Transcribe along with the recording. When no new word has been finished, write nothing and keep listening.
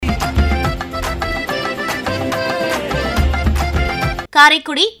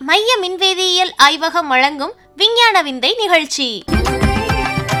காரைக்குடி மைய மின்வேதியியல் ஆய்வகம் வழங்கும் விஞ்ஞான விந்தை நிகழ்ச்சி.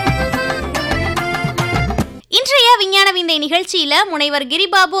 இன்றைய விஞ்ஞான விந்தை நிகழ்ச்சியில முனைவர்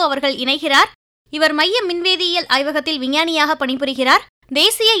கிரிபாபு அவர்கள் இணைகிறார். இவர் மைய மின்வேதியியல் ஆய்வகத்தில் விஞ்ஞானியாக பணிபுரிகிறார்.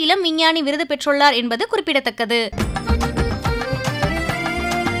 தேசிய இளம் விஞ்ஞானி விருது பெற்றுள்ளார் என்பது குறிப்பிடத்தக்கது.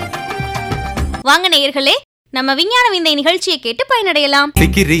 வாங்க நேயர்களே, நம்ம விஞ்ஞான விந்தை நிகழ்ச்சியை கேட்டு பயனடையலாம்.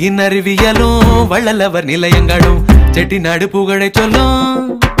 அறிவியலும் வள்ளலவர் நிலையங்களும் செட்டிநாடு புகழை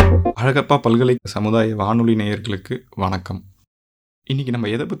சொல்லும். அழகப்பா பல்கலை சமுதாய வானொலி நேயர்களுக்கு வணக்கம். இன்னைக்கு நம்ம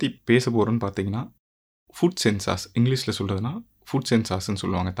எதை பற்றி பேச போகிறோம்னு பார்த்தீங்கன்னா, ஃபுட் சென்சார்ஸ். இங்கிலீஷில் சொல்கிறதுனா ஃபுட் சென்சார்ஸ்ன்னு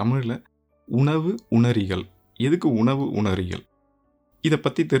சொல்லுவாங்க. தமிழில் உணவு உணரிகள். எதுக்கு உணவு உணரிகள்? இதை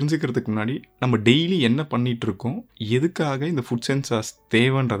பற்றி தெரிஞ்சுக்கிறதுக்கு முன்னாடி நம்ம டெய்லி என்ன பண்ணிகிட்டு இருக்கோம், எதுக்காக இந்த ஃபுட் சென்சார்ஸ்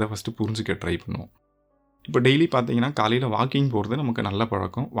தேவைன்றதை ஃபஸ்ட்டு புரிஞ்சுக்க ட்ரை பண்ணுவோம். இப்போ டெய்லி பார்த்தீங்கன்னா காலையில் வாக்கிங் போகிறது நமக்கு நல்ல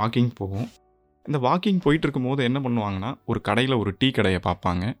பழக்கம். வாக்கிங் போவோம். இந்த வாக்கிங் போயிட்டு இருக்கும்போது என்ன பண்ணுவாங்கன்னா, ஒரு கடையில் ஒரு டீ கடையை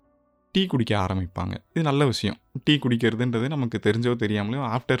பார்ப்பாங்க, டீ குடிக்க ஆரம்பிப்பாங்க. இது நல்ல விஷயம். டீ குடிக்கிறதுன்றது நமக்கு தெரிஞ்சோ தெரியாமலையோ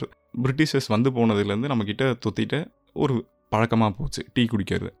ஆஃப்டர் பிரிட்டிஷர்ஸ் வந்து போனதுலேருந்து நம்மக்கிட்ட தொத்திட்ட ஒரு பழக்கமாக போச்சு டீ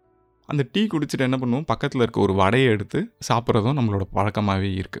குடிக்கிறது. அந்த டீ குடிச்சிட்டு என்ன பண்ணுவோம், பக்கத்தில் இருக்க ஒரு வடையை எடுத்து சாப்பிட்றதும் நம்மளோட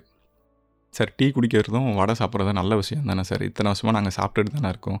பழக்கமாகவே இருக்குது. சார், டீ குடிக்கிறதும் வடை சாப்பிட்றதும் நல்ல விஷயம் தானே சார், இத்தனை வருஷமாக நாங்கள் சாப்பிட்டுட்டு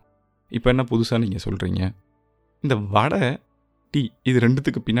தானே இருக்கோம், இப்போ என்ன புதுசாக நீங்கள் சொல்கிறீங்க? இந்த வடை டீ இது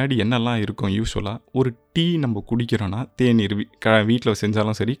ரெண்டுத்துக்கு பின்னாடி என்னெல்லாம் இருக்கும்? யூஸ்வலாக ஒரு டீ நம்ம குடிக்கிறோன்னா தேநீர் வீட்டில்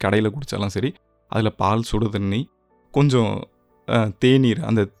செஞ்சாலும் சரி, கடையில் குடித்தாலும் சரி, அதில் பால், சுடு தண்ணி, கொஞ்சம் தேநீர்,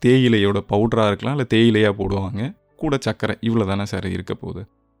 அந்த தேயிலையோட பவுடராக இருக்கலாம், இல்லை தேயிலையாக போடுவாங்க, கூட சர்க்கரை, இவ்வளோ தானே சார் இருக்க போகுது.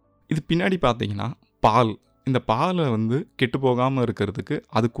 இது பின்னாடி பார்த்தீங்கன்னா பால். இந்த பாலை வந்து கெட்டு போகாமல் இருக்கிறதுக்கு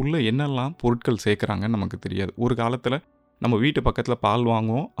அதுக்குள்ளே என்னெல்லாம் பொருட்கள் சேர்க்குறாங்கன்னு நமக்கு தெரியாது. ஒரு காலத்தில் நம்ம வீட்டு பக்கத்தில் பால்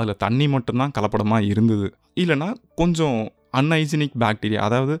வாங்குவோம், அதில் தண்ணி மட்டும்தான் கலப்படமாக இருந்தது. இல்லைனா கொஞ்சம் அன்ஹைஜினிக் பாக்டீரியா,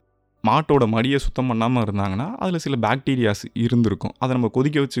 அதாவது மாட்டோட மடியை சுத்தம் பண்ணாமல் இருந்தாங்கன்னா அதில் சில பாக்டீரியாஸ் இருந்திருக்கும். அதை நம்ம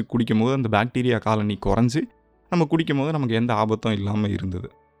கொதிக்க வச்சு குடிக்கும் போது அந்த பாக்டீரியா காலனி குறைஞ்சி நம்ம குடிக்கும் போது நமக்கு எந்த ஆபத்தும் இல்லாமல் இருந்தது.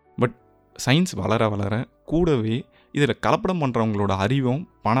 பட் சயின்ஸ் வளர வளர கூடவே இதில் கலப்படம் பண்ணுறவங்களோட அறிவும்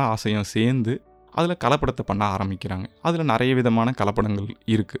பண ஆசையும் சேர்ந்து அதில் கலப்படத்தை பண்ண ஆரம்பிக்கிறாங்க. அதில் நிறைய விதமான கலப்படங்கள்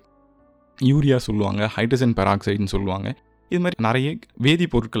இருக்குது. யூரியா சொல்லுவாங்க, ஹைட்ரஜன் பெராக்சைடுன்னு சொல்லுவாங்க. இது மாதிரி நிறைய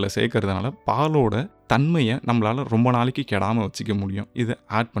வேதிப்பொருட்களை சேர்க்கறதுனால பாலோட தன்மையை நம்மளால் ரொம்ப நாளைக்கு கெடாமல் வச்சுக்க முடியும். இதை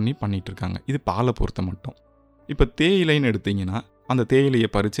ஆட் பண்ணிகிட்டு இருக்காங்க. இது பாலை பொறுத்த மட்டும். இப்போ தேயிலைன்னு எடுத்திங்கன்னா, அந்த தேயிலையை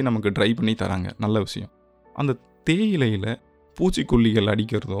பறித்து நமக்கு ட்ரை பண்ணி தராங்க, நல்ல விஷயம். அந்த தேயிலையில் பூச்சிக்கொல்லிகள்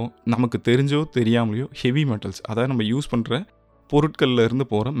அடிக்கிறதோ நமக்கு தெரிஞ்சோ தெரியாமலையோ ஹெவி மெட்டல்ஸ், அதாவது நம்ம யூஸ் பண்ணுற பொருட்களில் இருந்து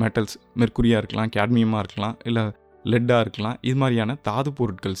போகிற மெட்டல்ஸ், மெர்க்குரியாக இருக்கலாம், கேட்மியமாக இருக்கலாம், இல்லை லெட்டாக இருக்கலாம், இது மாதிரியான தாது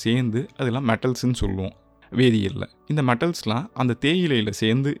பொருட்கள் சேர்ந்து அதெல்லாம் மெட்டல்ஸ்ன்னு சொல்லுவோம் வேதியியலில். இந்த மெட்டல்ஸ்லாம் அந்த தேயிலையில்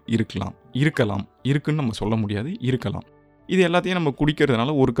சேர்ந்து இருக்கலாம், இருக்குன்னு நம்ம சொல்ல முடியாது, இருக்கலாம். இது எல்லாத்தையும் நம்ம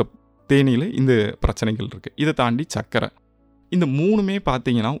குடிக்கிறதுனால ஒரு கப் தேநீரில் இந்த பிரச்சனைகள் இருக்குது. இதை தாண்டி சர்க்கரை. இந்த மூணுமே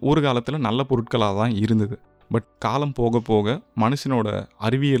பார்த்தீங்கன்னா ஒரு காலத்தில் நல்ல பொருட்களாக தான் இருந்தது. பட் காலம் போக போக மனுஷனோட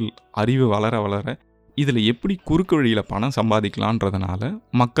அறிவு வளர வளர இதில் எப்படி குறுக்கு வழியில் பணம் சம்பாதிக்கலான்றதுனால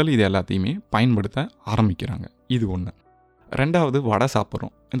மக்கள் இது எல்லாத்தையுமே பயன்படுத்த ஆரம்பிக்கிறாங்க. இது ஒன்று. ரெண்டாவது, வடை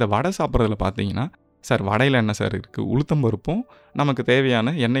சாப்பிட்றோம். இந்த வடை சாப்பிட்றதுல பார்த்தீங்கன்னா, சார் வடையில் என்ன சார் இருக்குது? உளுத்தம்பருப்பும் நமக்கு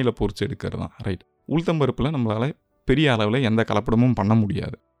தேவையான எண்ணெயில் பொரிச்சு எடுக்கிறது தான், ரைட். உளுத்தம்பருப்பில் நம்மளால் பெரிய அளவில் எந்த கலப்படமும் பண்ண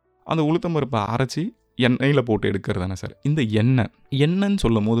முடியாது. அந்த உளுத்தம்பருப்பை அரைச்சி எண்ணெயில் போட்டு எடுக்கிறது தானே சார். இந்த எண்ணெய்ன்னு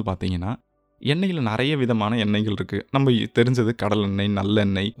சொல்லும் போது பார்த்தீங்கன்னா, எண்ணெயில் நிறைய விதமான எண்ணெய்கள் இருக்குது. நம்ம தெரிஞ்சது கடல் எண்ணெய்,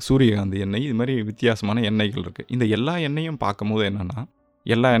 நல்லெண்ணெய், சூரியகாந்தி எண்ணெய், இது மாதிரி வித்தியாசமான எண்ணெய்கள் இருக்குது. இந்த எல்லா எண்ணெயும் பார்க்கும்போது என்னென்னா,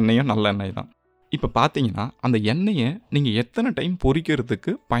 எல்லா எண்ணெயும் நல்ல எண்ணெய் தான். இப்போ பார்த்தீங்கன்னா அந்த எண்ணெயை நீங்கள் எத்தனை டைம்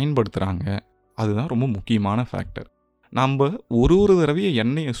பொரிக்கிறதுக்கு பயன்படுத்துகிறாங்க, அதுதான் ரொம்ப முக்கியமான ஃபேக்டர். நம்ம ஒரு தடவையை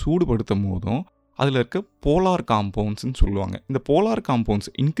எண்ணெயை சூடுபடுத்தும் போதும் அதில் இருக்க போலார் காம்பவுண்ட்ஸ்ன்னு சொல்லுவாங்க. இந்த போலார் காம்பவுண்ட்ஸ்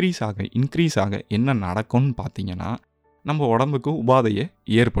இன்க்ரீஸ் ஆக என்ன நடக்கும்னு பார்த்தீங்கன்னா, நம்ம உடம்புக்கு உபாதையை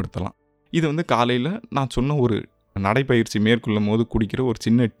ஏற்படுத்தலாம். இது வந்து காலையில் நான் சொன்ன ஒரு நடைப்பயிற்சி மேற்கொள்ளும் போது குடிக்கிற ஒரு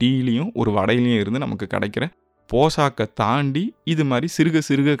சின்ன டீலையும் ஒரு வடையிலையும் இருந்து நமக்கு கிடைக்கிற போஷாக்கை தாண்டி இது மாதிரி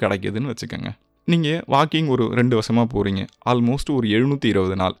சிறுக கிடைக்குதுன்னு வச்சுக்கோங்க. நீங்கள் வாக்கிங் ஒரு 2 வருஷமாக போகிறீங்க, ஆல்மோஸ்ட் ஒரு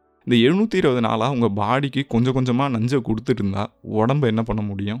 720 நாள். இந்த 720 நாளாக உங்கள் பாடிக்கு கொஞ்சம் கொஞ்சமாக நஞ்சை கொடுத்துட்டு இருந்தால் உடம்பு என்ன பண்ண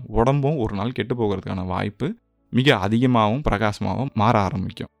முடியும்? உடம்பும் ஒரு நாள் கெட்டு போகிறதுக்கான வாய்ப்பு மிக அதிகமாகவும் பிரகாசமாகவும் மாற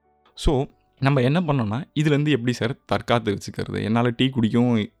ஆரம்பிக்கும். ஸோ நம்ம என்ன பண்ணோன்னா, இதுலேருந்து எப்படி சார் தற்காத்து வச்சுக்கிறது? என்னால் டீ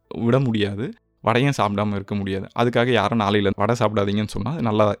குடிக்கவும் விட முடியாது, வடையும் சாப்பிடாமல் இருக்க முடியாது. அதுக்காக யாரும் நாளையில் வடை சாப்பிடாதீங்கன்னு சொன்னால் அது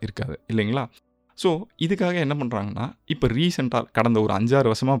நல்லா இருக்காது இல்லைங்களா? ஸோ இதுக்காக என்ன பண்ணுறாங்கன்னா, இப்போ ரீசெண்டாக கடந்த ஒரு 5-6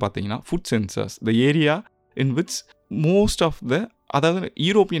 வருஷமாக பார்த்தீங்கன்னா, food sensors the area in which most of the, அதாவது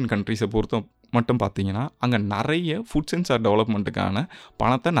யூரோப்பியன் கண்ட்ரிஸை பொறுத்த மட்டும் பார்த்தீங்கன்னா, அங்கே நிறைய ஃபுட் சென்சார் டெவலப்மெண்ட்டுக்கான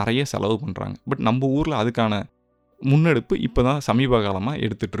பணத்தை நிறைய செலவு பண்ணுறாங்க. பட் நம்ம ஊரில் அதுக்கான முன்னெடுப்பு இப்போ தான் சமீப காலமாக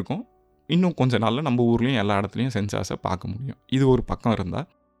எடுத்துகிட்ருக்கோம். இன்னும் கொஞ்சம் நாளில் நம்ம ஊர்லேயும் எல்லா இடத்துலையும் சென்சார்ஸை பார்க்க முடியும். இது ஒரு பக்கம் இருந்தால்,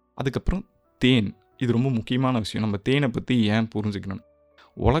 அதுக்கப்புறம் தேன். இது ரொம்ப முக்கியமான விஷயம். நம்ம தேனை பற்றி ஏன் புரிஞ்சுக்கணும்?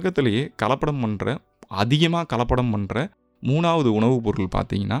 உலகத்திலேயே அதிகமாக கலப்படம் பண்ணுற 3வது உணவுப் பொருள்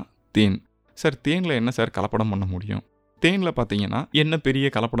பார்த்தீங்கன்னா தேன். சார், தேனில் என்ன சார் கலப்படம் பண்ண முடியும்? தேனில் பார்த்தீங்கன்னா என்ன பெரிய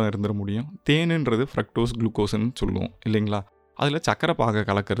கலப்படம் இருந்துட முடியும்? தேனுன்றது ஃப்ரக்டோஸ் குளுக்கோஸ்ன்னு சொல்லுவோம் இல்லைங்களா? அதில் சக்கரை பாகை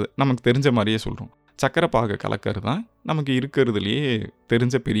கலக்கிறது நமக்கு தெரிஞ்ச மாதிரியே சொல்கிறோம். சக்கரை பாகை கலக்கிறது தான் நமக்கு இருக்கிறதுலையே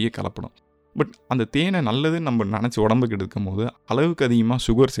தெரிஞ்ச பெரிய கலப்படம். பட் அந்த தேனை நல்லதுன்னு நம்ம நினச்சி உடம்புக்கு எடுக்கும் போது அளவுக்கு அதிகமாக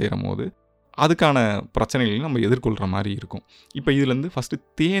சுகர் சேரும் போது அதுக்கான பிரச்சனைகளையும் நம்ம எதிர்கொள்கிற மாதிரி இருக்கும். இப்போ இதுலேருந்து ஃபஸ்ட்டு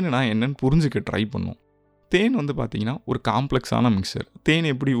தேனுனா என்னன்னு புரிஞ்சுக்க ட்ரை பண்ணும். தேன் பார்த்திங்கன்னா ஒரு காம்ப்ளெக்ஸான மிக்சர். தேன்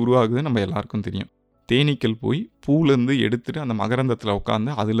எப்படி உருவாகுது நம்ம எல்லாருக்கும் தெரியும். தேனீக்கள் போய் பூலேருந்து எடுத்துகிட்டு அந்த மகரந்தத்தில்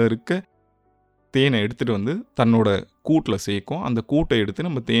உட்காந்து அதில் இருக்க தேனை எடுத்துகிட்டு தன்னோட கூட்டில் சேர்க்கும். அந்த கூட்டை எடுத்து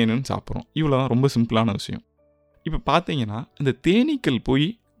நம்ம தேனுன்னு சாப்பிட்றோம். இவ்வளோ ரொம்ப சிம்பிளான விஷயம். இப்போ பார்த்தீங்கன்னா இந்த தேனீக்கள் போய்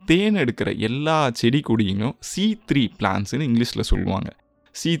தேன் எடுக்கிற எல்லா செடி கொடியும் C3 பிளான்ட்ஸ்னு இங்கிலீஷில் சொல்லுவாங்க.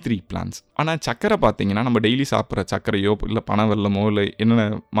 C3 plants. ஆனால் சக்கரை பார்த்தீங்கன்னா நம்ம டெய்லி சாப்பிட்ற சர்க்கரையோ இல்லை பனவெல்லமோ இல்லை என்னென்ன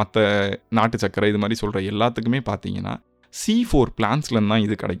மற்ற நாட்டு சக்கரை இது மாதிரி சொல்கிற எல்லாத்துக்குமே பார்த்தீங்கன்னா C4 பிளான்ட்ஸ்லேருந்து தான்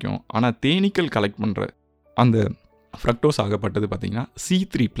இது கிடைக்கும். ஆனால் தேனீக்கள் கலெக்ட் பண்ணுற அந்த ஃப்ரக்டோஸ் ஆகப்பட்டது பார்த்தீங்கன்னா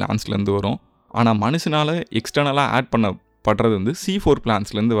C3 பிளான்ட்ஸ்லேருந்து வரும். ஆனால் மனுஷனால் எக்ஸ்டர்னலாக ஆட் பண்ணப்படுறது C4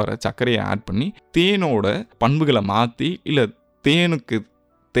 பிளான்ட்ஸ்லேருந்து வர சர்க்கரையை ஆட் பண்ணி தேனோட பண்புகளை மாற்றி இல்லை தேனுக்கு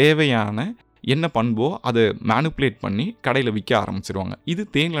தேவையான என்ன பண்போ அதை மேனிப்புலேட் பண்ணி கடையில் விற்க ஆரம்பிச்சிருவாங்க. இது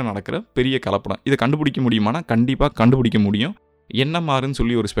தேனில் நடக்கிற பெரிய கலப்படம். இதை கண்டுபிடிக்க முடியுமானா கண்டிப்பாக கண்டுபிடிக்க முடியும். NMRன்னு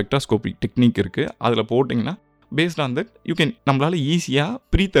சொல்லி ஒரு ஸ்பெக்ட்ராஸ்கோபிக் டெக்னிக் இருக்குது. அதில் போட்டிங்கன்னா பேஸ்ட் ஆன் தட் நம்மளால் ஈஸியாக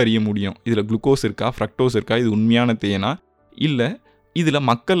பிரித்து அறிய முடியும். இதில் குளுக்கோஸ் இருக்கா, ஃப்ரக்டோஸ் இருக்கா, இது உண்மையான தேனா, இல்லை இதில்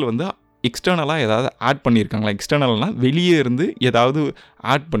மக்கள் எக்ஸ்டர்னலாக ஏதாவது ஆட் பண்ணியிருக்காங்களா, எக்ஸ்டர்னல்னால் வெளியே இருந்து ஏதாவது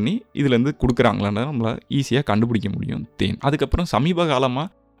ஆட் பண்ணி இதுலேருந்து கொடுக்குறாங்களான்னு நம்மளால் ஈஸியாக கண்டுபிடிக்க முடியும் தேன். அதுக்கப்புறம் சமீப காலமாக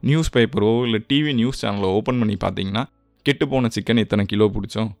நியூஸ் பேப்பரோ இல்லை டிவி நியூஸ் சேனலோ ஓப்பன் பண்ணி பார்த்தீங்கன்னா கெட்டுப்போன சிக்கன் இத்தனை கிலோ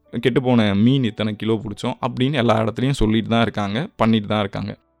பிடிச்சோம், கெட்டுப்போன மீன் இத்தனை கிலோ பிடிச்சோம் அப்படின்னு எல்லா இடத்துலையும் சொல்லிட்டு தான் இருக்காங்க, பண்ணிட்டு தான்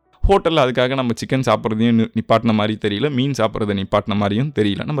இருக்காங்க. ஹோட்டலில் அதுக்காக நம்ம சிக்கன் சாப்பிட்றதையும் நிப்பாட்டின மாதிரி தெரியல, மீன் சாப்பிட்றதை நிப்பாட்டின மாதிரியும்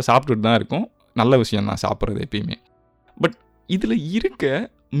தெரியல. நம்ம சாப்பிட்டுட்டு தான் இருக்கோம். நல்ல விஷயம் தான் சாப்பிட்றது எப்பயுமே. பட் இதில் இருக்க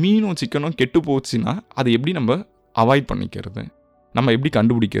மீனும் சிக்கனும் கெட்டு போச்சுன்னா அதை எப்படி நம்ம அவாய்ட் பண்ணிக்கிறது, நம்ம எப்படி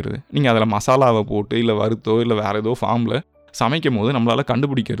கண்டுபிடிக்கிறது? நீங்கள் அதில் மசாலாவை போட்டு இல்லை வறுத்தோ இல்லை வேறு ஏதோ ஃபார்மில் சமைக்கும் போது நம்மளால்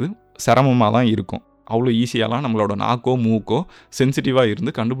கண்டுபிடிக்கிறது சிரமமாக தான் இருக்கும். அவ்வளோ ஈஸியாலாம் நம்மளோட நாக்கோ மூக்கோ சென்சிட்டிவாக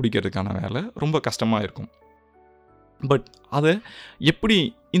இருந்து கண்டுபிடிக்கிறதுக்கான வேலை ரொம்ப கஷ்டமாக இருக்கும். பட் அதை எப்படி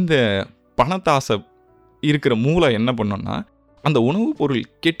இந்த பணத்தாசை இருக்கிற மூளை என்ன பண்ணோன்னா, அந்த உணவுப் பொருள்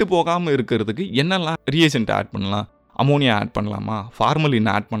கெட்டு போகாமல் இருக்கிறதுக்கு என்னெல்லாம் ரியேஜென்ட் ஆட் பண்ணலாம், அமோனியா ஆட் பண்ணலாமா, ஃபார்மலின்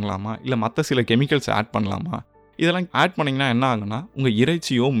ஆட் பண்ணலாமா, இல்லை மற்ற சில கெமிக்கல்ஸ் ஆட் பண்ணலாமா, இதெல்லாம் ஆட் பண்ணிங்கன்னா என்ன ஆகுன்னா உங்கள்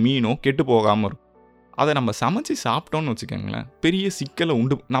இறைச்சியோ மீனோ கெட்டு போகாமல் இருக்கும். அதை நம்ம சமைச்சு சாப்பிட்டோன்னு வச்சுக்கோங்களேன், பெரிய சிக்கலை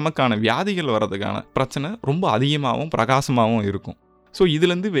நமக்கான வியாதிகள் வர்றதுக்கான பிரச்சனை ரொம்ப அதிகமாகவும் பிரகாசமாகவும் இருக்கும். ஸோ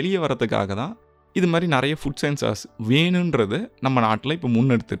இதுலேருந்து வெளியே வரதுக்காக தான் இது மாதிரி நிறைய ஃபுட் சென்சார்ஸ் வேணுன்றதை நம்ம நாட்டில் இப்போ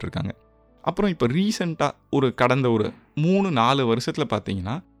முன்னெடுத்துட்டு இருக்காங்க. அப்புறம் இப்போ ரீசெண்டாக கடந்த ஒரு 3-4 வருஷத்தில்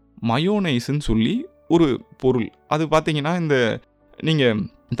பார்த்தீங்கன்னா மயோனைஸ்ன்னு சொல்லி ஒரு பொருள், அது பார்த்தீங்கன்னா இந்த நீங்கள்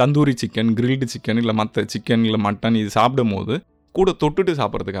தந்தூரி சிக்கன், கிரில்டு சிக்கன் இல்லை மற்ற சிக்கன் இல்லை மட்டன் இது சாப்பிடும் போது கூட தொட்டுட்டு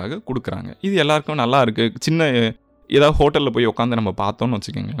சாப்பிட்றதுக்காக கொடுக்குறாங்க. இது எல்லாருக்கும் நல்லா இருக்குது. சின்ன ஏதாவது ஹோட்டலில் போய் உட்காந்து நம்ம பார்த்தோன்னு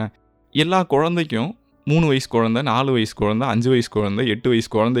வச்சுக்கோங்களேன், எல்லா குழந்தைக்கும் 3 வயசு குழந்தை, 4 வயசு குழந்தை, 5 வயசு குழந்தை, 8 வயசு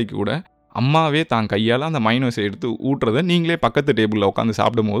குழந்தைக்கு கூட அம்மாவே தான் கையால் அந்த மைனஸை எடுத்து ஊட்டுறதை நீங்களே பக்கத்து டேபிளில் உட்காந்து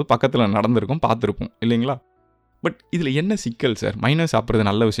சாப்பிடும் போது பக்கத்தில் நடந்திருக்கும், பார்த்துருப்போம் இல்லைங்களா? பட் இதில் என்ன சிக்கல் சார்? மைனஸ் சாப்பிட்றது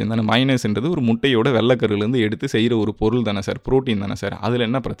நல்ல விஷயம் தானே. மைனஸ்ன்றது ஒரு முட்டையோட வெள்ளைக்கருவிலேருந்து எடுத்து செய்கிற ஒரு பொருள் தானே சார், புரோட்டீன் தானே சார். அதில்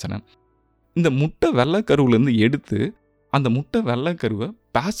என்ன பிரச்சனை? இந்த முட்டை வெள்ளைக்கருவிலேருந்து எடுத்து அந்த முட்டை வெள்ளைக்கருவை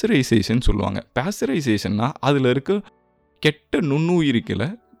பாஸ்டரைசேஷன் சொல்லுவாங்க. பாஸ்டரைசேஷன்னா அதில் இருக்க கெட்ட நுண்ணுயிரிகளை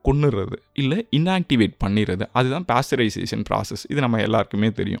கொன்னுறது இல்லை இன்ஆக்டிவேட் பண்ணிடுறது, அதுதான் பாஸ்டரைசேஷன் ப்ராசஸ். இது நம்ம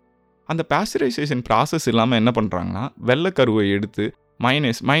எல்லாருக்குமே தெரியும். அந்த பாஸ்டரைசேஷன் ப்ராசஸ் இல்லாமல் என்ன பண்ணுறாங்கன்னா வெள்ளைக்கருவை எடுத்து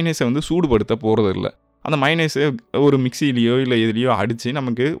மைனஸை சூடுபடுத்த போகிறது இல்லை. அந்த மைனஸை ஒரு மிக்சிலேயோ இல்லை எதுலேயோ அடித்து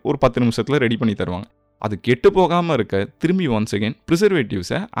நமக்கு ஒரு 10 நிமிஷத்தில் ரெடி பண்ணி தருவாங்க. அது கெட்டு போகாமல் இருக்க திரும்பி ஒன்ஸ் அகெயின்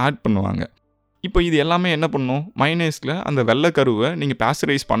ப்ரிசர்வேட்டிவ்ஸை ஆட் பண்ணுவாங்க. இப்போ இது எல்லாமே என்ன பண்ணும், மைனஸில் அந்த வெள்ளைக்கருவை நீங்கள்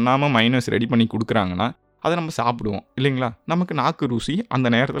பாஸ்டரைஸ் பண்ணாமல் மைனஸ் ரெடி பண்ணி கொடுக்குறாங்கன்னா அதை நம்ம சாப்பிடுவோம் இல்லைங்களா? நமக்கு நாக்கு ருசி அந்த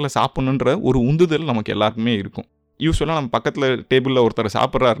நேரத்தில் சாப்பிடணுன்ற ஒரு உந்துதல் நமக்கு எல்லாருக்குமே இருக்கும். யூஸ்வலாக நம்ம பக்கத்தில் டேபிளில் ஒருத்தர்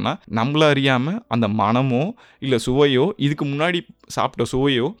சாப்பிட்றாருன்னா நம்மள அறியாமல் அந்த மனமோ இல்லை சுவையோ, இதுக்கு முன்னாடி சாப்பிட்ட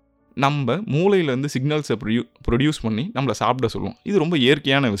சுவையோ நம்ம மூளையிலேருந்து சிக்னல்ஸை ப்ரொடியூஸ் பண்ணி நம்மளை சாப்பிட சொல்லுவோம். இது ரொம்ப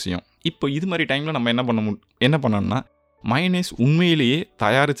இயற்கையான விஷயம். இப்போ இது மாதிரி டைமில் நம்ம என்ன பண்ணணும்னா மைனஸ் உண்மையிலேயே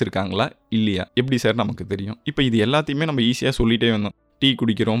தயாரிச்சிருக்காங்களா இல்லையா எப்படி சார் நமக்கு தெரியும்? இப்போ இது எல்லாத்தையுமே நம்ம ஈஸியாக சொல்லிகிட்டே வந்தோம். டீ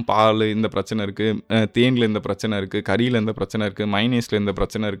குடிக்கிறோம், பால் இந்த பிரச்சனை இருக்குது, தேனில் இந்த பிரச்சனை இருக்குது, கறியில் இந்த பிரச்சனை இருக்குது, மைனஸில் இந்த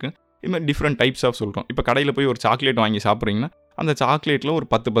பிரச்சனை இருக்குது, இது மாதிரி டிஃப்ரெண்ட் டைப்ஸ் ஆஃப் சொல்கிறோம். இப்போ கடையில் போய் ஒரு சாக்லேட் வாங்கி சாப்பிட்றீங்கன்னா அந்த சாக்லேட்டில் ஒரு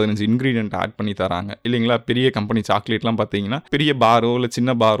 10-15 இன்க்ரீடியன்ட் ஆட் பண்ணி தராங்க இல்லைங்களா. பெரிய கம்பெனி சாக்லேட்லாம் பார்த்தீங்கன்னா பெரிய பாரோ இல்லை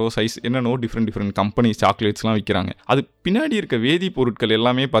சின்ன பாரோ சைஸ் என்னென்னோ டிஃப்ரெண்ட் கம்பெனி சாக்லேட்ஸ்லாம் விற்கிறாங்க. அது பின்னாடி இருக்க வேதிப்பொருட்கள்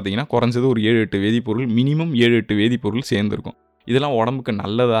எல்லாமே பார்த்தீங்கன்னா குறைஞ்சது ஒரு 7-8 வேதிப்பொருள், மினிமம் 7-8 வேதிப்பொருள் சேர்ந்துருக்கும். இதெல்லாம் உடம்புக்கு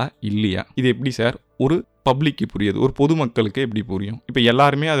நல்லதா இல்லையா? இது எப்படி சார் ஒரு பப்ளிக்கு புரியுது, ஒரு பொதுமக்களுக்கு எப்படி புரியும்? இப்போ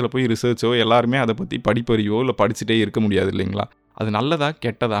எல்லாருமே அதில் போய் ரிசர்ச்சோ எல்லாருமே அதை பற்றி படிப்பறிவோ இல்லை படிச்சுட்டே இருக்க முடியாது இல்லைங்களா. அது நல்லதா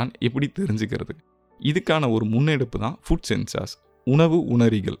கெட்டதான்னு எப்படி தெரிஞ்சுக்கிறது? இதுக்கான ஒரு முன்னெடுப்பு தான் ஃபுட் சென்சார்ஸ், உணவு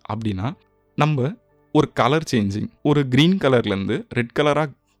உணரிகள். அப்படின்னா நம்ம ஒரு கலர் சேஞ்சிங், ஒரு க்ரீன் கலர்லேருந்து ரெட்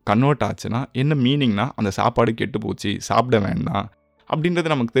கலராக கன்வெர்ட் ஆச்சுன்னா என்ன மீனிங்னா அந்த சாப்பாடு கெட்டு போச்சு, சாப்பிட வேண்டாம்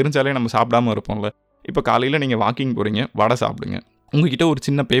அப்படின்றது நமக்கு தெரிஞ்சாலே நம்ம சாப்பிடாம இருப்போம்ல. இப்போ காலையில் நீங்கள் வாக்கிங் போகிறீங்க, வடை சாப்பிடுங்க. உங்ககிட்ட ஒரு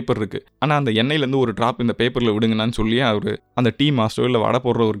சின்ன பேப்பர் இருக்குது, ஆனால் அந்த எண்ணெயிலேருந்து ஒரு ட்ராப் இந்த பேப்பரில் விடுங்கன்னு சொல்லி அவர் அந்த டீ மாஸ்டரோ இல்லை வடை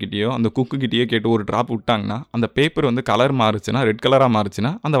போடுறவர்கிட்டயோ அந்த குக்குக்கிட்டேயோ கேட்டு ஒரு ட்ராப் விட்டாங்கன்னா அந்த பேப்பர் வந்து கலர் மாறுச்சுன்னா, ரெட் கலராக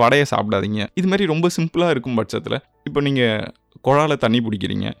மாறுச்சுன்னா அந்த வடையை சாப்பிடாதீங்க. இது மாதிரி ரொம்ப சிம்பிளாக இருக்கும் பட்சத்தில் இப்போ நீங்கள் குழால தண்ணி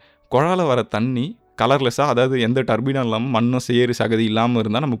பிடிக்கிறீங்க, குழால வர தண்ணி கலர்லெஸ்ஸாக, அதாவது எந்த டர்பினும் இல்லாமல் மண்ணும் சேறு சகதி இல்லாமல்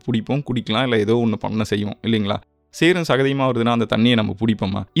இருந்தால் நம்ம பிடிப்போம், குடிக்கலாம், இல்லை ஏதோ ஒன்று பண்ண செய்வோம் இல்லைங்களா. சேரும் சகதியமாக வருதுன்னா அந்த தண்ணியை நம்ம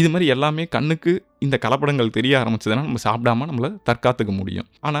பிடிப்போமா? இது மாதிரி எல்லாமே கண்ணுக்கு இந்த கலப்படங்கள் தெரிய ஆரம்பிச்சதுன்னா நம்ம சாப்பிடாம நம்மளை தற்காத்துக்க முடியும்.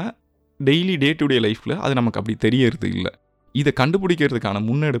 ஆனால் டெய்லி டே டு டே லைஃப்பில் அது நமக்கு அப்படி தெரியறது இல்லை. இதை கண்டுபிடிக்கிறதுக்கான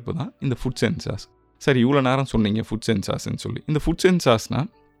முன்னெடுப்பு தான் இந்த ஃபுட் சென்சார்ஸ். சரி, இவ்வளோ நேரம் சொன்னீங்க ஃபுட் சென்சார்ஸ்ன்னு சொல்லி. இந்த ஃபுட் சென்சார்ஸ்னால்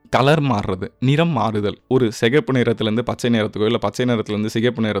கலர் மாறுறது, நிறம் மாறுதல். ஒரு சிகப்பு நிறத்துலேருந்து பச்சை நிறத்துக்கோ இல்லை பச்சை நிறத்துலேருந்து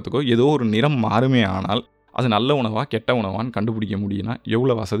சிகப்பு நிறத்துக்கோ ஏதோ ஒரு நிறம் மாறுமே ஆனால் அது நல்ல உணவா கெட்ட உணவான்னு கண்டுபிடிக்க முடியும்னா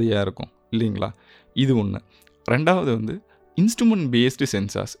எவ்வளோ வசதியாக இருக்கும் இல்லைங்களா. இது ஒன்று. ரெண்டாவது வந்து இன்ஸ்ட்ருமெண்ட் பேஸ்டு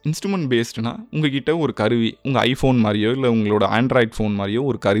சென்சார்ஸ். இன்ஸ்ட்ருமெண்ட் பேஸ்டுனா உங்ககிட்ட ஒரு கருவி, உங்கள் ஐஃபோன் மாதிரியோ இல்லை உங்களோட ஆண்ட்ராய்ட் ஃபோன் மாதிரியோ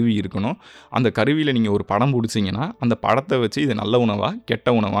ஒரு கருவி இருக்கணும். அந்த கருவியில் நீங்கள் ஒரு படம் பிடிச்சிங்கன்னா அந்த படத்தை வச்சு இது நல்ல உணவா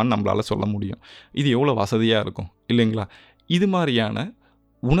கெட்ட உணவான்னு நம்மளால் சொல்ல முடியும். இது எவ்வளோ வசதியாக இருக்கும் இல்லைங்களா. இது மாதிரியான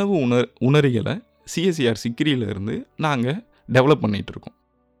உணவு உணரிகளை சிஎஸ்சிஆர் சிக்கிரியிலேருந்து நாங்கள் டெவலப் பண்ணிகிட்ருக்கோம்.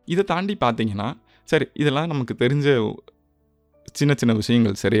 இதை தாண்டி பார்த்தீங்கன்னா சரி, இதெல்லாம் நமக்கு தெரிஞ்ச சின்ன சின்ன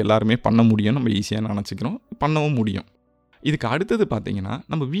விஷயங்கள், சரி எல்லாருமே பண்ண முடியும், நம்ம ஈஸியாக நினச்சிக்கிறோம், பண்ணவும் முடியும். இதுக்கு அடுத்தது பார்த்திங்கன்னா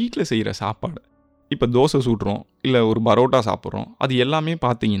நம்ம வீட்டில் செய்கிற சாப்பாடு. இப்போ தோசை சுடுறோம் இல்லை ஒரு பரோட்டா சாப்பிட்றோம், அது எல்லாமே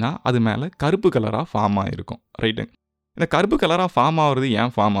பார்த்தீங்கன்னா அது மேலே கருப்பு கலராக ஃபார்ம் ஆகிருக்கும், ரைட்டு. இந்த கருப்பு கலராக ஃபார்ம் ஆகுறது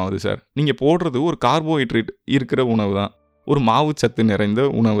ஏன் ஃபார்ம் ஆகுது சார்? நீங்கள் போடுறது ஒரு கார்போஹைட்ரேட் இருக்கிற உணவு தான், ஒரு மாவு சத்து நிறைந்த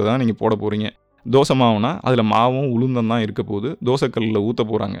உணவு தான் நீங்கள் போட போகிறீங்க. தோசை மாவுனா அதில் மாவும் உளுந்தம் தான் இருக்க போது, தோசைக்கல்லில் ஊற்ற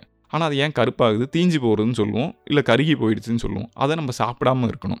போகிறாங்க. ஆனால் அது ஏன் கருப்பாகுது? தீஞ்சு போகிறதுன்னு சொல்லுவோம், இல்லை கருகி போயிடுச்சுன்னு சொல்லுவோம். அதை நம்ம சாப்பிடாமல்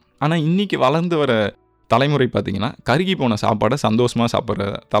இருக்கணும். ஆனால் இன்றைக்கி வளர்ந்து வர தலைமுறை பார்த்திங்கன்னா கருகி போன சாப்பாடை சந்தோஷமாக சாப்பிட்ற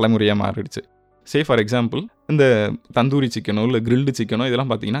தலைமுறையாக மாறிடுச்சு. ஃபார் எக்ஸாம்பிள் இந்த தந்தூரி சிக்கனோ இல்லை கிரில்டு சிக்கனோ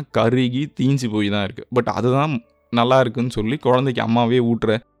இதெல்லாம் பார்த்திங்கன்னா கருகி தீஞ்சு போய் தான் இருக்குது. பட் அதுதான் நல்லா இருக்குன்னு சொல்லி குழந்தைக்கு அம்மாவே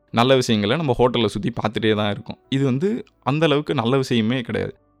ஊட்டுற நல்ல விஷயங்களை நம்ம ஹோட்டலில் சுற்றி பார்த்துட்டே தான் இருக்கோம். இது வந்து அந்தளவுக்கு நல்ல விஷயமே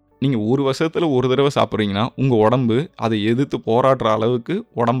கிடையாது. நீங்கள் ஒரு வருஷத்தில் ஒரு தடவை சாப்பிட்றீங்கன்னா உங்கள் உடம்பு அதை எதிர்த்து போராடுற அளவுக்கு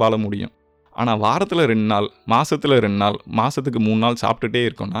உடம்பால முடியும். ஆனால் வாரத்தில் 2 நாள், மாதத்தில் 2 நாள், மாதத்துக்கு 3 நாள் சாப்பிட்டுட்டே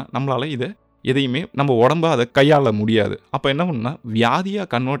இருக்கோன்னா நம்மளால் இதை எதையுமே நம்ம உடம்பை அதை கையாள முடியாது. அப்போ என்ன பண்ணுன்னா வியாதியாக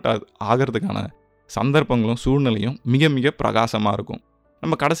கன்வெர்ட் ஆகிறதுக்கான சந்தர்ப்பங்களும் சூழ்நிலையும் மிக மிக பிரகாசமாக இருக்கும்.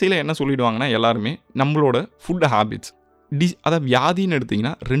 நம்ம கடைசியில் என்ன சொல்லிடுவாங்கன்னா எல்லாருமே நம்மளோட ஃபுட் ஹேபிட்ஸ் அதை வியாதின்னு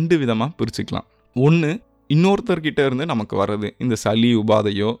எடுத்திங்கன்னா 2 விதமாக பிரிச்சுக்கலாம். ஒன்று, இன்னொருத்தர்கிட்ட இருந்து நமக்கு வர்றது, இந்த சளி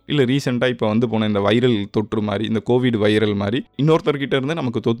உபாதையோ இல்லை ரீசெண்டாக இப்போ வந்து போன இந்த வைரல் தொற்று மாதிரி, இந்த கோவிட் வைரல் மாதிரி இன்னொருத்தர்கிட்ட இருந்து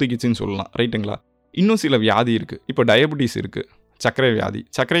நமக்கு தொத்துக்கிச்சின்னு சொல்லலாம், ரைட்டுங்களா. இன்னும் சில வியாதி இருக்குது. இப்போ டயபெட்டிஸ் இருக்குது, சர்க்கரை வியாதி.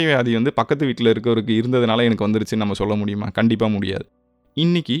 சர்க்கரை வியாதி வந்து பக்கத்து வீட்டில் இருக்கவருக்கு இருந்ததுனால எனக்கு வந்துருச்சுன்னு நம்ம சொல்ல முடியுமா? கண்டிப்பாக முடியாது.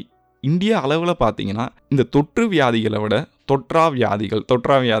 இன்றைக்கி இந்தியா அளவில் பார்த்தீங்கன்னா இந்த தொற்று வியாதிகளை விட தொற்றா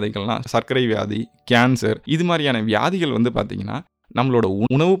வியாதிகள்னால் சர்க்கரை வியாதி, கேன்சர், இது மாதிரியான வியாதிகள் வந்து பார்த்திங்கன்னா நம்மளோட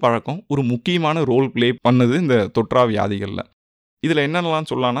உணவு பழக்கம் ஒரு முக்கியமான ரோல் ப்ளே பண்ணுது இந்த தொற்றா வியாதிகளில். இதில் என்னென்னலாம்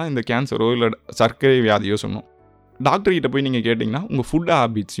சொல்லலாம்னா இந்த கேன்சரோ இல்லை சர்க்கரை வியாதியோ சொன்னோம். டாக்டர்கிட்ட போய் நீங்கள் கேட்டிங்கன்னா உங்கள் ஃபுட்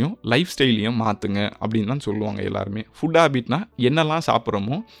ஹேபிட்ஸையும் லைஃப் ஸ்டைலையும் மாற்றுங்க அப்படின்னு தான் சொல்லுவாங்க எல்லாருமே. ஃபுட் ஹேபிட்னா என்னெல்லாம்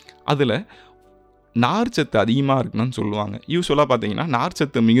சாப்பிட்றோமோ அதில் நார்ச்சத்து அதிகமாக இருக்குன்னு சொல்லுவாங்க. யூஸ்வலாக பார்த்தீங்கன்னா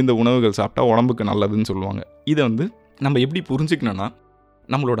நார்ச்சத்து மிகுந்த உணவுகள் சாப்பிட்டா உடம்புக்கு நல்லதுன்னு சொல்லுவாங்க. இதை வந்து நம்ம எப்படி புரிஞ்சுக்கணுன்னா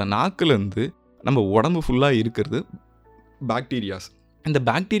நம்மளோட நாக்குலேருந்து நம்ம உடம்பு ஃபுல்லாக இருக்கிறது பாக்டீரியாஸ். இந்த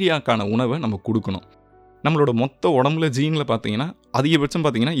பாக்டீரியாக்கான உணவை நம்ம கொடுக்கணும். நம்மளோட மொத்த உடம்புல ஜீனில் பார்த்தீங்கன்னா அதிகபட்சம்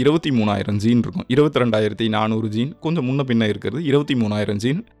பார்த்தீங்கன்னா 23,000 ஜீன் இருக்கும். 22,400 ஜீன் கொஞ்சம் முன்ன பின்ன இருக்கிறது, 23,000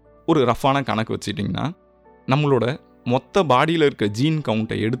 ஜீன் ஒரு ரஃப்பான கணக்கு வச்சுட்டிங்கன்னா நம்மளோட மொத்த பாடியில் இருக்க ஜீன்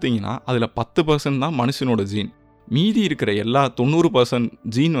கவுண்ட்டை எடுத்திங்கன்னா அதில் 10% தான் மனுஷனோட ஜீன். மீதி இருக்கிற எல்லா 90%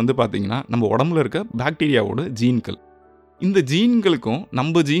 ஜீன் வந்து பார்த்திங்கன்னா நம்ம உடம்புல இருக்க பாக்டீரியாவோட ஜீன்கள். இந்த ஜீன்களுக்கும்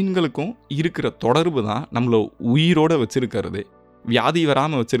நம்ம ஜீன்களுக்கும் இருக்கிற தொடர்பு தான் நம்மளை உயிரோடு வச்சுருக்கிறது, வியாதி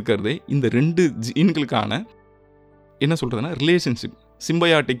வராமல் வச்சுருக்கிறது. இந்த 2 ஜீன்களுக்கான என்ன சொல்கிறதுனா ரிலேஷன்ஷிப்,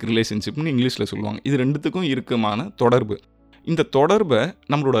 சிம்பயாட்டிக் ரிலேஷன்ஷிப்னு இங்கிலீஷில் சொல்லுவாங்க. இது ரெண்டுத்துக்கும் இருக்குமான தொடர்பு. இந்த தொடர்பை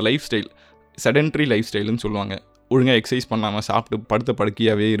நம்மளோட லைஃப் ஸ்டைல், செடென்ட்ரி லைஃப் ஸ்டைலுன்னு சொல்லுவாங்க. ஒழுங்காக எக்ஸசைஸ் பண்ணாமல் சாப்பிட்டு படுத்த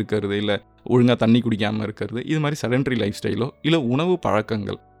படுக்கையாகவே இருக்கிறது, இல்லை ஒழுங்காக தண்ணி குடிக்காமல் இருக்கிறது, இது மாதிரி செடென்ட்ரி லைஃப் ஸ்டைலோ இல்லை உணவு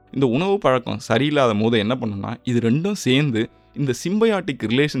பழக்கங்கள். இந்த உணவு பழக்கம் சரியில்லாத போது என்ன பண்ணுன்னா, இது ரெண்டும் சேர்ந்து இந்த சிம்பயாட்டிக்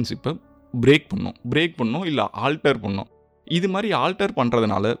ரிலேஷன்ஷிப்பை பிரேக் பண்ணோம் இல்லை ஆல்டர் பண்ணோம். இது மாதிரி ஆல்டர்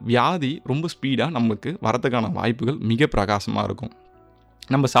பண்ணுறதுனால வியாதி ரொம்ப ஸ்பீடாக நமக்கு வரதுக்கான வாய்ப்புகள் மிக பிரகாசமாக இருக்கும்.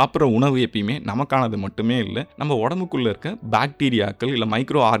 நம்ம சாப்பிட்ற உணவு எப்பயுமே நமக்கானது மட்டுமே இல்லை, நம்ம உடம்புக்குள்ளே இருக்க பாக்டீரியாக்கள் இல்லை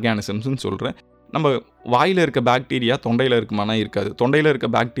மைக்ரோ ஆர்கானிசம்ஸ்ன்னு சொல்கிற நம்ம வாயில் இருக்க பாக்டீரியா தொண்டையில் இருக்குமானா இருக்காது, தொண்டையில் இருக்க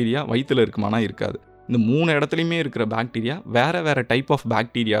பாக்டீரியா வயிற்றில் இருக்குமானா இருக்காது. இந்த 3 இடத்துலையுமே இருக்கிற பாக்டீரியா வேறு டைப் ஆஃப்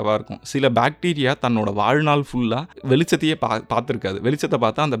பாக்டீரியாவாக இருக்கும். சில பாக்டீரியா தன்னோட வாழ்நாள் ஃபுல்லாக வெளிச்சத்தையே பார்த்துருக்காது. வெளிச்சத்தை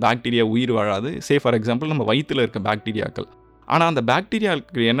பார்த்தா அந்த பாக்டீரியா உயிர் வாழாது. ஃபார் எக்ஸாம்பிள் நம்ம வயிற்றில் இருக்க பாக்டீரியாக்கள். ஆனால் அந்த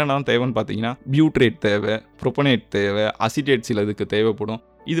பாக்டீரியாவுக்கு என்னென்ன தேவைன்னு பார்த்தீங்கன்னா, பியூட்ரேட் தேவை, ப்ரோபனேட் தேவை, அசிட்டேட் சிலதுக்கு தேவைப்படும்.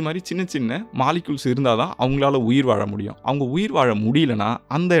 இது மாதிரி சின்ன சின்ன மாலிக்யூல்ஸ் இருந்தால் தான் அவங்களால உயிர் வாழ முடியும். அவங்க உயிர் வாழ முடியலன்னா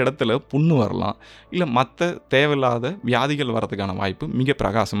அந்த இடத்துல புண்ணு வரலாம், இல்லை மற்ற தேவையில்லாத வியாதிகள் வரதுக்கான வாய்ப்பு மிக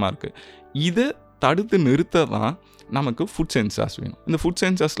பிரகாசமாக இருக்குது. இதை தடுத்து நிறுத்த தான் நமக்கு ஃபுட் சென்சார்ஸ் வேணும். இந்த ஃபுட்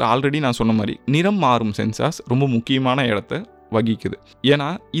சென்சார்ஸில் ஆல்ரெடி நான் சொன்ன மாதிரி நிறம் மாறும் சென்சார்ஸ் ரொம்ப முக்கியமான இடத்த வகிக்குது. ஏன்னா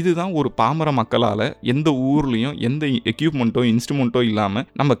இதுதான் ஒரு பாமர மக்களால் எந்த ஊர்லேயும் எந்த எக்யூப்மெண்ட்டோ இன்ஸ்ட்ருமெண்ட்டோ இல்லாமல்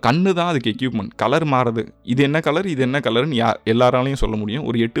நம்ம கண்ணு தான் அதுக்கு எக்யூப்மெண்ட். கலர் மாறுது, இது என்ன கலர்னு எல்லாராலையும் சொல்ல முடியும்.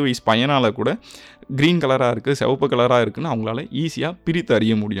 ஒரு 8 வயசு பையனால் கூட க்ரீன் கலராக இருக்குது, சிவப்பு கலராக இருக்குதுன்னு அவங்களால ஈஸியாக பிரித்து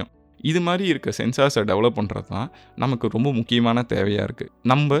அறிய முடியும். இது மாதிரி இருக்க சென்சார்ஸை டெவலப் பண்ணுறது தான் நமக்கு ரொம்ப முக்கியமான தேவையாக இருக்குது.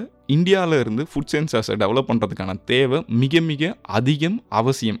 நம்ம இந்தியாவில் இருந்து ஃபுட் சென்சார்ஸை டெவலப் பண்ணுறதுக்கான தேவை மிக மிக அதிகம்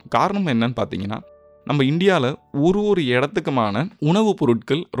அவசியம். காரணம் என்னன்னு பார்த்தீங்கன்னா, நம்ம இந்தியாவில் ஒரு இடத்துக்குமான உணவுப்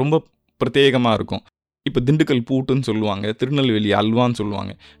பொருட்கள் ரொம்ப பிரத்யேகமாக இருக்கும். இப்போ திண்டுக்கல் பூட்டுன்னு சொல்லுவாங்க, திருநெல்வேலி அல்வான்னு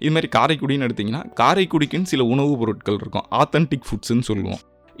சொல்லுவாங்க. இது மாதிரி காரைக்குடின்னு எடுத்திங்கன்னா காரைக்குடிக்குன்னு சில உணவுப் பொருட்கள் இருக்கும், ஆத்தென்டிக் ஃபுட்ஸுன்னு சொல்லுவோம்.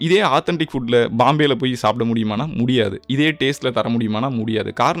 இதே ஆத்தென்டிக் ஃபுட்டில் பாம்பேயில் போய் சாப்பிட முடியுமானா முடியாது. இதே டேஸ்ட்டில் தர முடியுமானா முடியாது.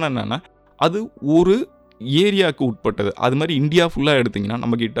 காரணம் என்னென்னா, அது ஒரு ஏரியாவுக்கு உட்பட்டது. அது மாதிரி இந்தியா ஃபுல்லாக எடுத்திங்கன்னா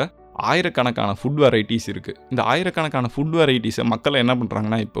நம்மக்கிட்ட ஆயிரக்கணக்கான ஃபுட் வெரைட்டிஸ் இருக்குது. இந்த ஆயிரக்கணக்கான ஃபுட் வெரைட்டிஸை மக்கள் என்ன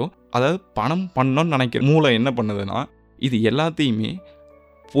பண்ணுறாங்கன்னா, இப்போது அதாவது பணம் பண்ணணும்னு நினைக்கிற மூளை என்ன பண்ணுதுன்னா, இது எல்லாத்தையுமே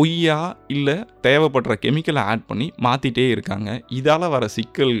பொய்யா இல்லை தேவைப்படுற கெமிக்கலை ஆட் பண்ணி மாற்றிட்டே இருக்காங்க. இதால் வர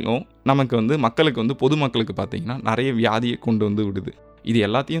சிக்கலும் நமக்கு மக்களுக்கு பொதுமக்களுக்கு பார்த்திங்கன்னா நிறைய வியாதியை கொண்டு விடுது. இது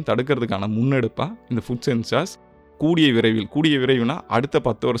எல்லாத்தையும் தடுக்கிறதுக்கான முன்னெடுப்பாக இந்த ஃபுட் சென்சார்ஸ் கூடிய விரைவுனா அடுத்த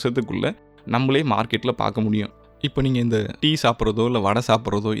 10 வருஷத்துக்குள்ளே நம்மளே மார்க்கெட்டில் பார்க்க முடியும். இப்போ நீங்கள் இந்த டீ சாப்பிட்றதோ இல்லை வடை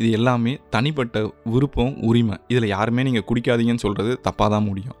சாப்பிட்றதோ இது எல்லாமே தனிப்பட்ட விருப்பம், உரிமை. இதில் யாருமே நீங்கள் குடிக்காதீங்கன்னு சொல்கிறது தப்பாக தான்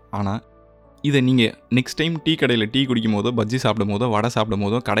முடியும். ஆனால் இதை நீங்கள் நெக்ஸ்ட் டைம் டீ கடையில் டீ குடிக்கும் போதோ, பஜ்ஜி சாப்பிடும் போதோ, வடை சாப்பிடும்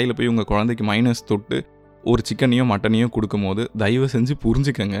போதோ, கடையில் போய் உங்கள் குழந்தைக்கு மைனஸ் தொட்டு ஒரு சிக்கனையோ மட்டனையோ கொடுக்கும் போது தயவு செஞ்சு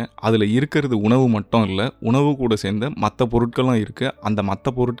புரிஞ்சுக்கங்க, அதில் இருக்கிறது உணவு மட்டும் இல்லை, உணவு கூட சேர்ந்த மற்ற பொருட்களும் இருக்குது. அந்த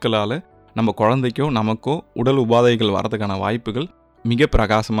மற்ற பொருட்களால் நம்ம குழந்தைக்கோ நமக்கோ உடல் உபாதைகள் வரதுக்கான வாய்ப்புகள் மிக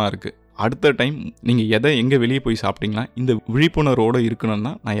பிரகாசமாக இருக்குது. அடுத்த டைம் நீங்கள் எங்கே வெளியே போய் சாப்பிட்டீங்கன்னா இந்த விழிப்புணர்வோடு இருக்கணும்னு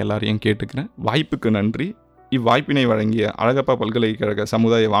தான் நான் எல்லாரையும் கேட்டுக்கிறேன். வாய்ப்புக்கு நன்றி. இவ்வாய்ப்பினை வழங்கிய அழகப்பா பல்கலைக்கழக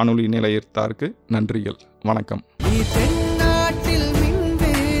சமுதாய வானொலி நிலையத்தாருக்கு நன்றிகள். வணக்கம்.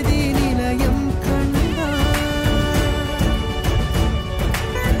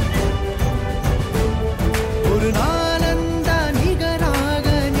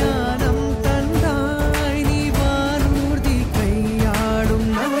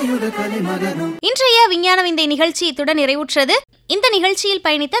 இன்றைய விஞ்ஞான விந்தை நிகழ்ச்சி இத்துடன் நிறைவுற்றது. இந்த நிகழ்ச்சியில்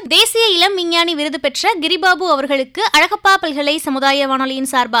பயணித்த தேசிய இளம் விஞ்ஞானி விருது பெற்ற கிரிபாபு அவர்களுக்கு அழகப்பா பல்கலை சமுதாய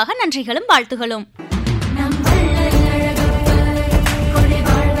வானொலியின் சார்பாக நன்றிகளும் வாழ்த்துகளும்.